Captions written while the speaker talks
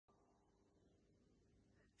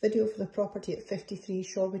Video for the property at 53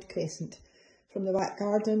 Shawwood Crescent, from the back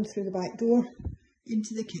garden through the back door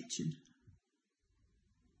into the kitchen.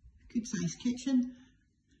 Good sized kitchen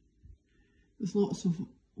with lots of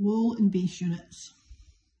wall and base units.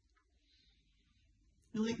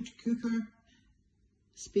 Electric cooker,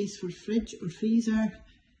 space for fridge or freezer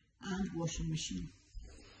and washing machine.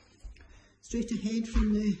 Straight ahead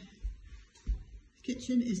from the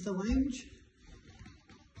kitchen is the lounge.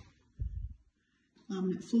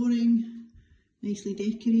 Laminate flooring, nicely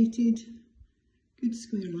decorated, good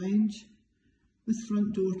square lounge with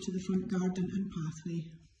front door to the front garden and pathway.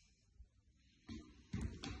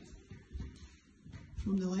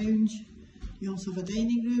 From the lounge you also have a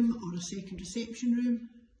dining room or a second reception room.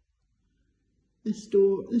 This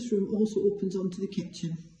room also opens onto the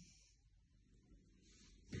kitchen.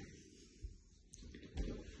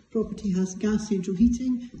 Property has gas central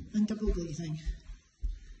heating and double glazing.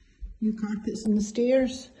 New carpets on the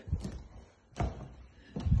stairs.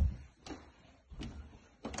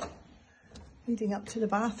 Leading up to the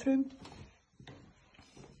bathroom.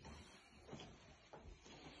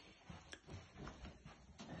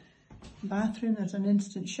 Bathroom, there's an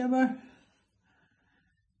instant shower.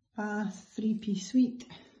 Bath, three-piece suite.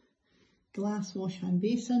 Glass wash hand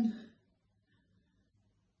basin.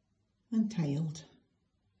 And tiled.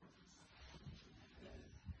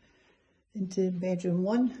 Into bedroom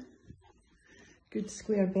 1. Good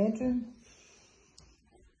square bedroom.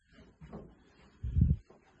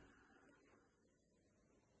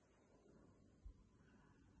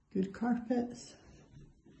 Good carpets.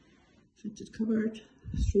 Fitted cupboard,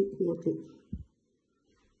 stroke wardrobe.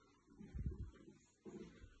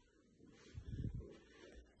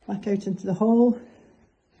 Back out into the hall.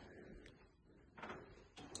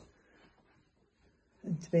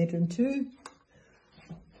 Into bedroom 2.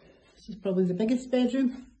 This is probably the biggest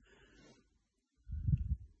bedroom.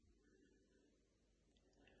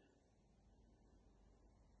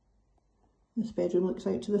 This bedroom looks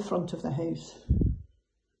out to the front of the house.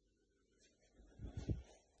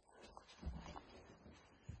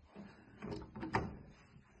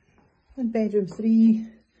 And bedroom 3,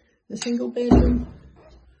 the single bedroom.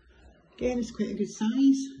 Again, it's quite a good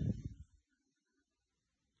size.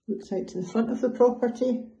 Looks out to the front of the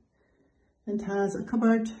property and has a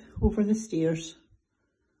cupboard over the stairs.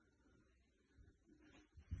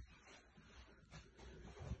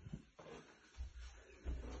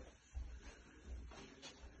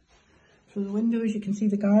 From the windows you can see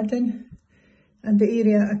the garden, and the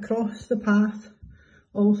area across the path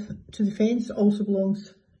to the fence also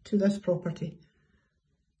belongs to this property.